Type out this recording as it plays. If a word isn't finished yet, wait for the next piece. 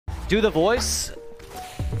Do the voice.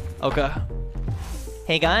 Okay.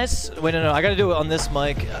 Hey guys. Wait, no, I gotta do it on this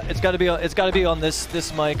mic. It's gotta be on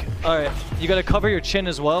this mic. All right. You gotta cover your chin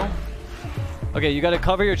as well. Okay, you gotta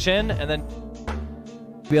cover your chin and then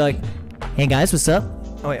be like, hey guys, what's up?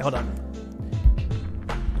 Oh wait, hold on.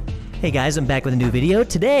 Hey guys, I'm back with a new video.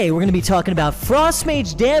 Today, we're gonna be talking about Frost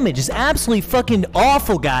Mage damage is absolutely fucking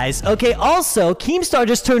awful, guys. Okay, also, Keemstar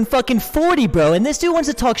just turned fucking 40, bro, and this dude wants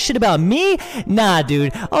to talk shit about me? Nah,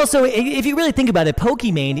 dude. Also, if you really think about it,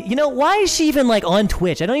 Pokimane, you know, why is she even, like, on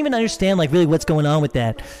Twitch? I don't even understand, like, really what's going on with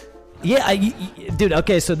that. Yeah, dude,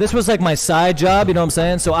 okay, so this was like my side job, you know what I'm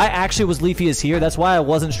saying? So I actually was Leafy is here. That's why I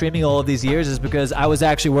wasn't streaming all of these years, is because I was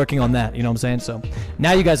actually working on that, you know what I'm saying? So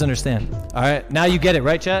now you guys understand. All right, now you get it,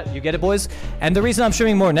 right, chat? You get it, boys? And the reason I'm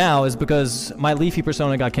streaming more now is because my Leafy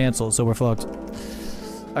persona got canceled, so we're fucked.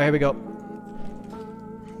 All right, here we go.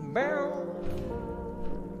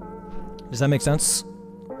 Does that make sense?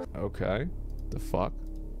 Okay. The fuck?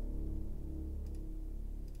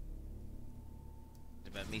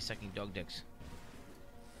 About me sucking dog dicks.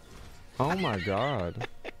 Oh my god.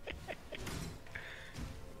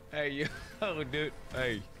 Hey, you. Oh, dude.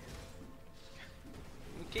 Hey.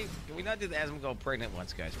 Okay, can we not do the Asmongold pregnant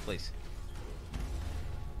once, guys, please?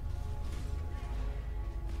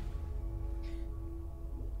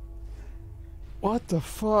 What the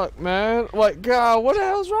fuck, man? Like, God, what the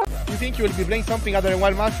hell's wrong? You think you will be playing something other than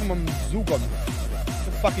Wild Mushroom on Zuugon? What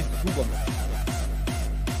the fuck is Zuugon?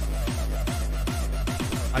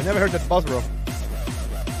 I never heard that buzz, bro.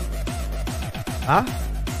 Huh?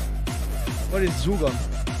 What is Zuugon?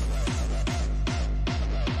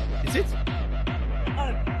 Is it?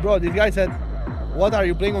 Bro, this guy said, what are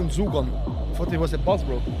you playing on Zuugon? I thought it was a boss,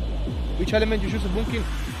 bro. Which element you choose of Winky?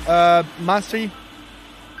 Mastery.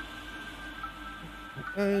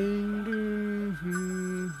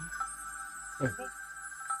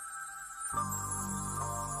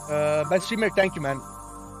 Best streamer, thank you, man.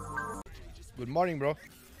 Good morning, bro.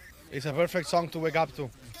 It's a perfect song to wake up to.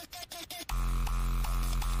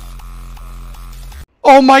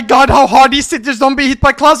 Oh my god, how hard is it? Just don't be hit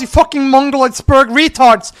by class, you fucking mongoloid spurg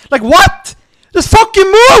retards. Like, what? Just fucking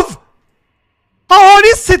move! How hard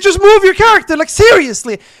is it? Just move your character, like,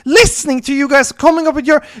 seriously. Listening to you guys coming up with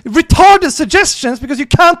your retarded suggestions because you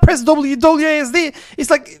can't press WASD. It's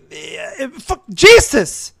like, fuck,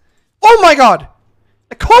 Jesus! Oh my god!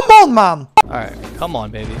 Like, come on, man! Alright, come on,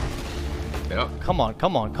 baby. Yep. Come on.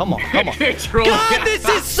 God, this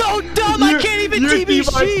is so dumb! I can't even TB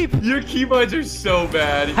sheep! Your keybinds are so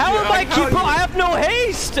bad. How am I keep? I have no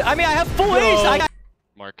haste! I mean, I have full haste!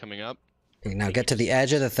 Mark coming up. Now get to the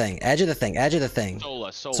edge of the thing. Edge of the thing.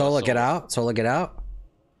 Sola, get out. Sola, get out.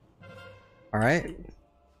 Alright.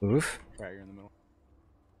 Oof. Right, you're in the middle.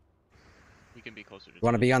 You can be closer to You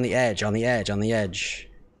want to be on the edge, on the edge.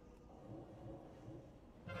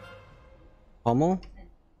 Hummel?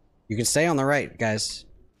 You can stay on the right, guys.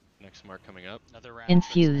 Next mark coming up. Another round.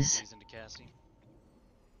 Infuse.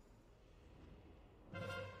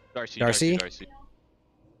 Darcy?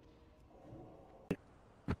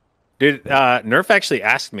 Dude, Nerf actually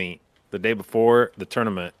asked me the day before the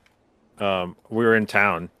tournament. We were in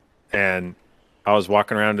town, and I was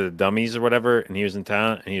walking around to the dummies or whatever, and he was in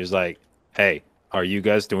town, and he was like, hey, are you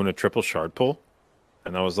guys doing a triple shard pull?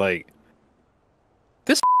 And I was like,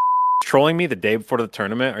 this trolling me the day before the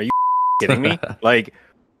tournament? Are you kidding me? Like,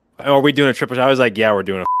 are we doing a triple shard? I was like, yeah, we're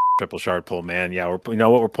doing a triple shard pull, man. Yeah, you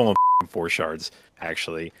know what? We're pulling 4 shards,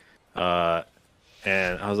 actually. And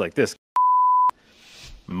I was like, this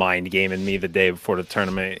mind gaming me the day before the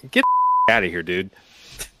tournament. Get out of here, dude.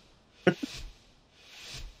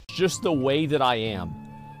 Just the way that I am.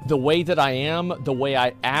 The way that I am, the way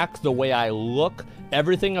I act, the way I look,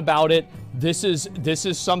 everything about it. This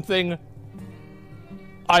is something.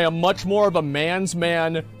 I am much more of a man's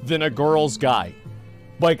man than a girl's guy.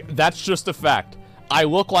 Like, that's just a fact. I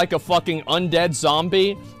look like a fucking undead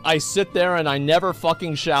zombie. I sit there and I never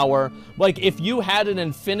fucking shower. Like, if you had an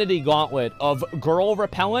infinity gauntlet of girl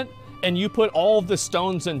repellent and you put all of the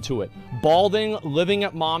stones into it, balding, living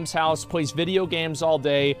at mom's house, plays video games all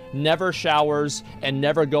day, never showers, and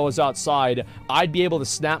never goes outside, I'd be able to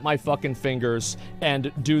snap my fucking fingers and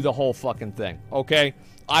do the whole fucking thing, okay?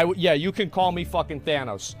 Yeah, you can call me fucking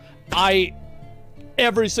Thanos.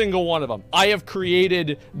 Every single one of them. I have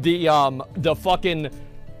created the fucking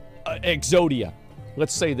Exodia.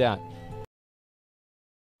 Let's say that.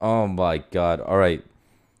 Oh my god. Alright.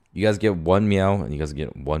 You guys get 1 meow, and you guys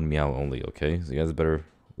get 1 meow only, okay? So you guys better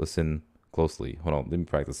listen closely. Hold on, let me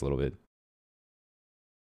practice a little bit.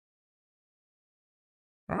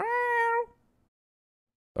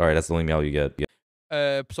 Alright, that's the only meow you get.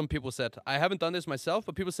 Some people said. I haven't done this myself,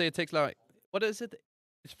 but people say it takes like, what is it?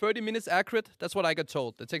 It's 30 minutes accurate. That's what I got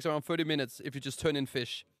told. It takes around 30 minutes if you just turn in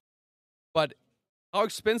fish. But how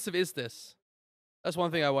expensive is this? That's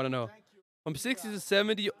one thing I want to know. From 60 to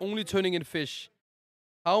 70, only turning in fish.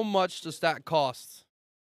 How much does that cost?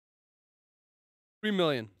 3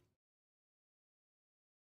 million.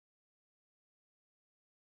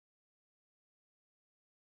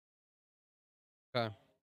 Okay.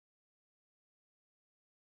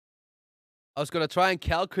 I was gonna try and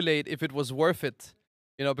calculate if it was worth it,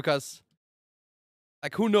 you know, because,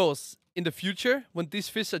 like, who knows? In the future, when these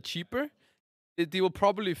fish are cheaper, they will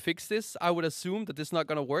probably fix this. I would assume that this is not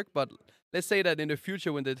gonna work, but let's say that in the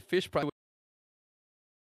future, when the fish price.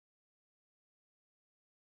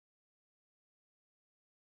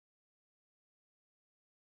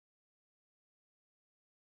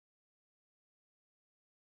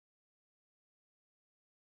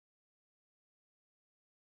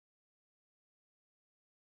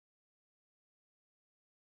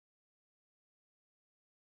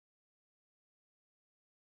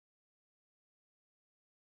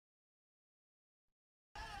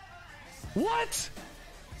 What?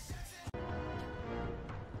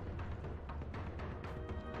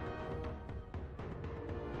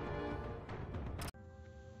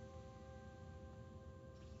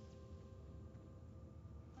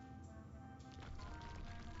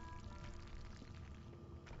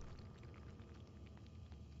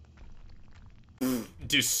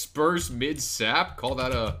 Disperse mid sap? Call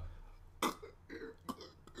that a...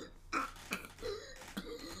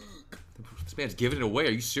 This man's giving it away.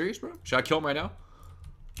 Are you serious, bro? Should I kill him right now?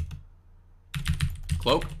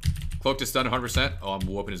 Cloak? Cloak to stun 100%. Oh, I'm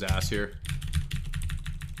whooping his ass here.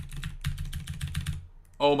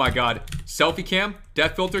 Oh my god. Selfie cam?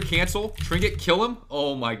 Death filter? Cancel? Trinket? Kill him?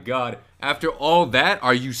 Oh my god. After all that,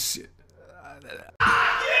 are you...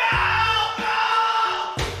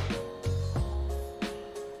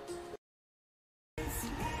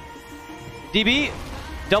 DB,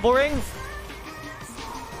 double ring.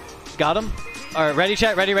 Got him. All right, ready,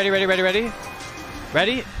 chat. Ready. Ready.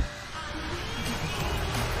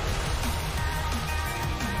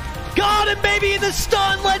 Got him, baby, in the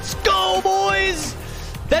stun. Let's go, boys.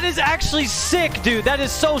 That is actually sick, dude. That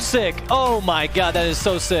is so sick. Oh my god, that is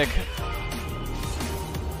so sick.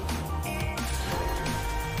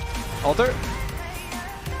 Alter.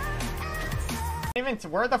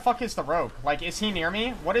 Where the fuck is the rogue? Like, is he near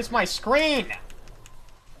me? What is my screen?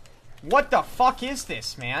 What the fuck is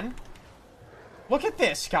this, man? Look at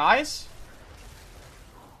this, guys.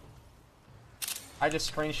 I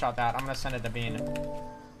just screenshot that. I'm gonna send it to Bean.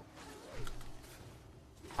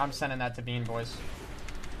 I'm sending that to Bean, boys.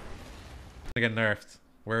 They get nerfed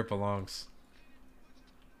where it belongs.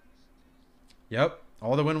 Yep,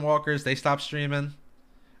 all the Windwalkers, they stopped streaming.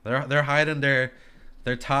 They're hiding their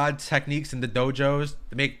Todd techniques in the dojos.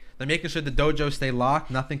 They're making sure the dojos stay locked.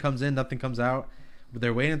 Nothing comes in, nothing comes out. But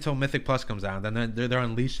they're waiting until Mythic Plus comes out. Then they're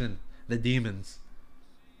unleashing the demons.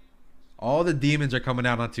 All the demons are coming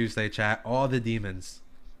out on Tuesday, chat. All the demons.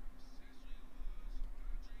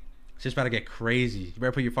 It's just about to get crazy. You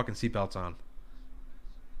better put your fucking seatbelts on.